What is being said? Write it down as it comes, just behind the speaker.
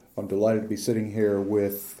I'm delighted to be sitting here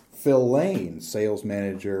with Phil Lane, sales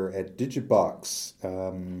manager at Digibox,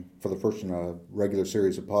 for the first in a regular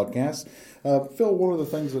series of podcasts. Phil, one of the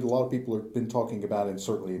things that a lot of people have been talking about, and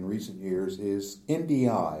certainly in recent years, is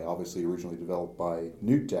NDI, obviously originally developed by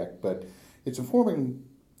NewTek, but it's informing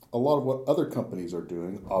a lot of what other companies are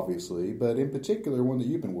doing, obviously, but in particular, one that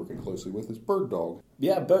you've been working closely with is BirdDog.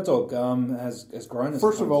 Yeah, BirdDog has grown as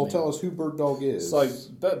First a of all, tell us who BirdDog is. So,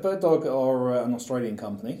 BirdDog are an Australian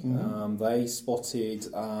company. Mm-hmm. They spotted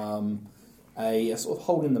a sort of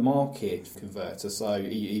hole in the market converter, so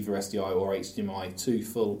either SDI or HDMI to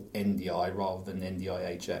full NDI rather than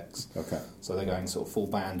NDI HX. Okay. So they're going sort of full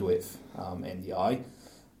bandwidth NDI.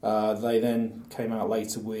 They then came out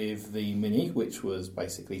later with the Mini, which was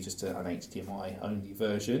basically just an HDMI-only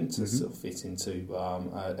version to sort of fit into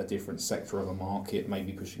a different sector of the market,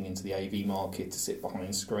 maybe pushing into the AV market to sit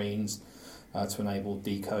behind screens to enable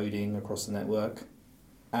decoding across the network.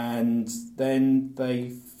 And then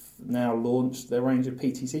they've now launched their range of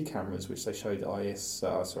PTZ cameras, which they showed at IBC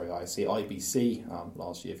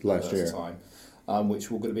last year for the first time.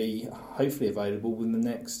 Which will going to be hopefully available within the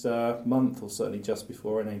next month, or certainly just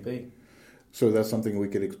before NAB. So that's something we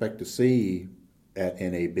could expect to see at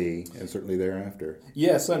NAB and certainly thereafter.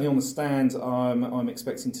 Yeah, certainly on the stand, I'm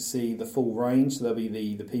expecting to see the full range. So there'll be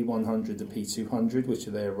the P100, the P200, which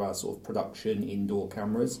are their sort of production indoor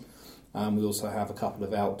cameras. We also have a couple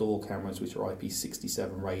of outdoor cameras which are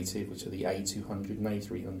IP67 rated, which are the A200 and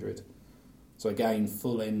A300. So again,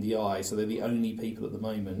 full NDI. So they're the only people at the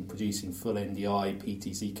moment producing full NDI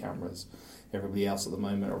PTZ cameras. Everybody else at the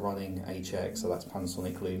moment are running HX, so that's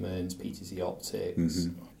Panasonic Lumens, PTZ Optics.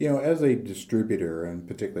 Mm-hmm. You know, as a distributor, and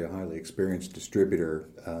particularly a highly experienced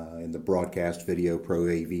distributor in the broadcast video pro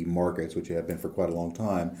AV markets, which you have been for quite a long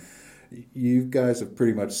time, you guys have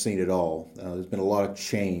pretty much seen it all. There's been a lot of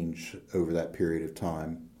change over that period of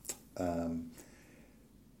time.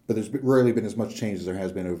 But there's rarely been as much change as there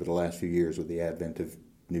has been over the last few years with the advent of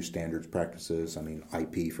new standards, practices,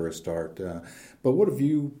 IP for a start. But what have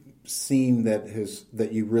you seen that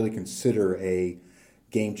you really consider a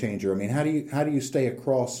game changer? I mean, how do you stay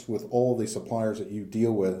across with all the suppliers that you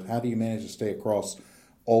deal with? How do you manage to stay across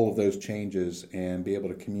all of those changes and be able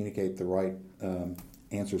to communicate the right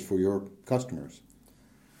answers for your customers?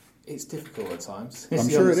 It's difficult at times. I'm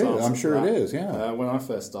sure it is. Yeah. When I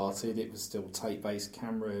first started, it was still tape-based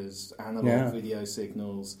cameras, analog video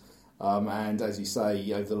signals, and as you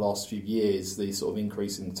say, over the last few years, the sort of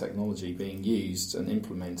increase in technology being used and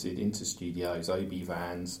implemented into studios, OB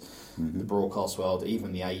vans, the broadcast world,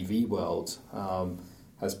 even the AV world,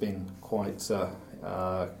 has been quite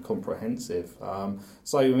comprehensive.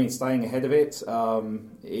 So, I mean, staying ahead of it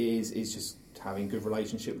is just having a good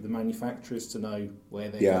relationship with the manufacturers to know where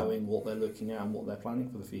they're going, what they're looking at, and what they're planning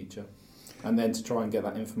for the future. And then to try and get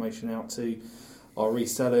that information out to our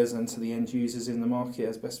resellers and to the end users in the market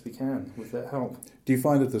as best we can with their help. Do you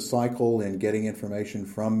find that the cycle in getting information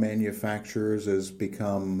from manufacturers has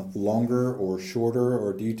become longer or shorter,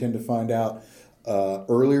 or do you tend to find out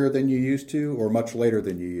earlier than you used to or much later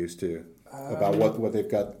than you used to? About what they've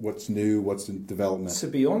got, what's new, what's in development? To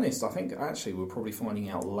be honest, I think actually we're probably finding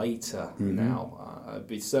out later now.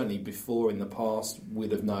 But certainly before in the past,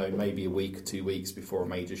 we'd have known maybe a week or 2 weeks before a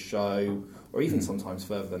major show, or even sometimes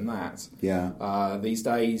further than that. Yeah. These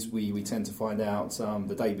days we tend to find out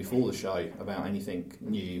the day before the show about anything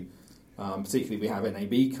new. Particularly we have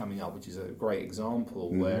NAB coming up, which is a great example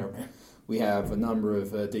where we have a number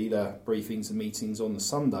of dealer briefings and meetings on the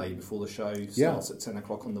Sunday before the show starts at 10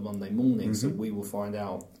 o'clock on the Monday morning. So we will find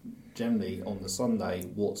out generally on the Sunday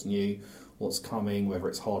what's new, what's coming, whether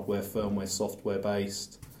it's hardware, firmware, software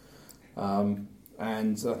based. And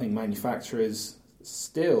I think manufacturers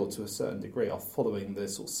still, to a certain degree, are following the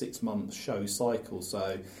sort of 6-month show cycle.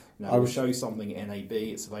 So we'll show something at NAB,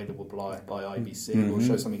 it's available by IBC. We'll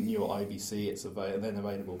show something new at IBC, it's then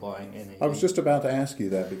available by NAB. I was just about to ask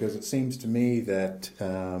you that, because it seems to me that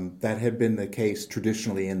that had been the case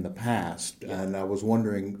traditionally in the past, and I was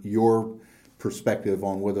wondering your perspective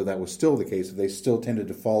on whether that was still the case, if they still tended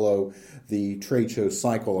to follow the trade show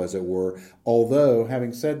cycle, as it were. Although,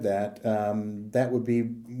 having said that, that would be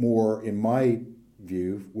more, in my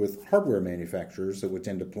view, with hardware manufacturers that would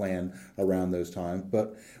tend to plan around those times.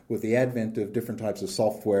 But with the advent of different types of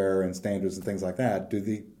software and standards and things like that,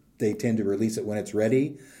 do they tend to release it when it's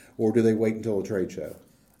ready, or do they wait until a trade show?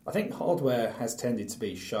 I think hardware has tended to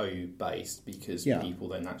be show-based because Yeah. people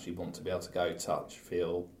then actually want to be able to go touch,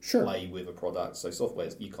 feel, Sure. play with a product. So software,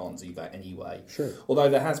 you can't do that anyway. Sure. Although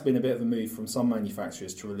there has been a bit of a move from some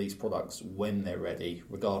manufacturers to release products when they're ready,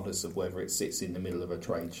 regardless of whether it sits in the middle of a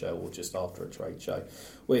trade show or just after a trade show,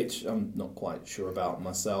 which I'm not quite sure about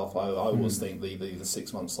myself. I always think the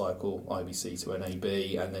 6-month cycle, IBC to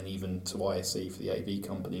NAB, and then even to ISE for the AV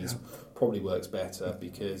companies probably works better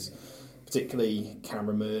because particularly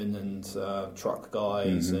cameramen and truck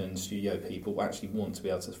guys and studio people actually want to be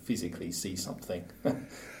able to physically see something,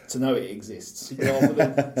 to know it exists, rather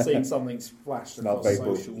than seeing something splashed across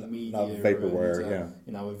social media, not vaporware,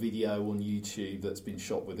 and, a video on YouTube that's been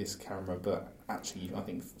shot with this camera, but actually I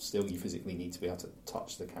think still you physically need to be able to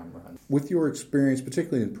touch the camera. With your experience,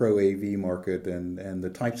 particularly in pro AV market and the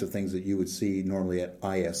types of things that you would see normally at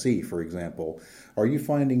ISE, for example, are you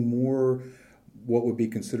finding more what would be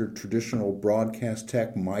considered traditional broadcast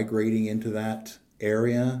tech migrating into that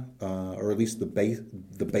area, or at least the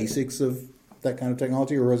basics of that kind of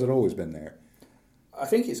technology, or has it always been there? I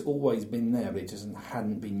think it's always been there, but it just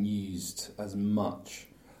hadn't been used as much.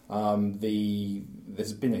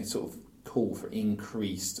 There's been a sort of call for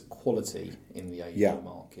increased quality in the AV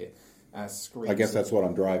market. As screens, I guess that's what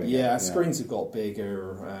I'm driving at. Yeah, screens have got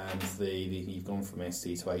bigger, and you've gone from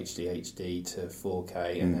SD to HD to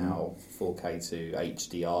 4K, and now 4K to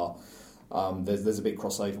HDR. There's a big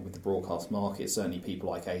crossover with the broadcast market. Certainly people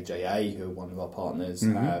like AJA, who are one of our partners,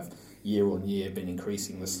 have year on year been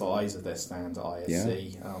increasing the size of their stand at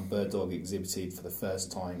ISE. Bird Dog exhibited for the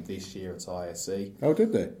first time this year at ISE. Oh,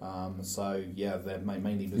 did they? They're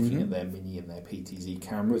mainly looking at their Mini and their PTZ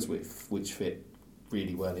cameras, which fit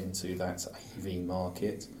really well into that AV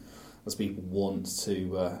market, as people want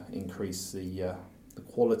to increase the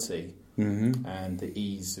quality and the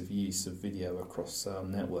ease of use of video across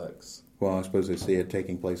networks. Well, I suppose they see it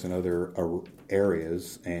taking place in other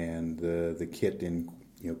areas, and the kit in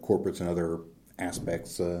corporates and other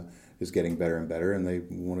aspects is getting better and better, and they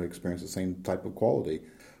want to experience the same type of quality.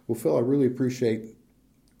 Well, Phil, I really appreciate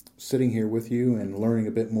sitting here with you and learning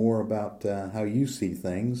a bit more about how you see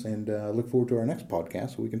things, and look forward to our next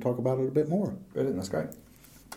podcast so we can talk about it a bit more. Brilliant, that's great.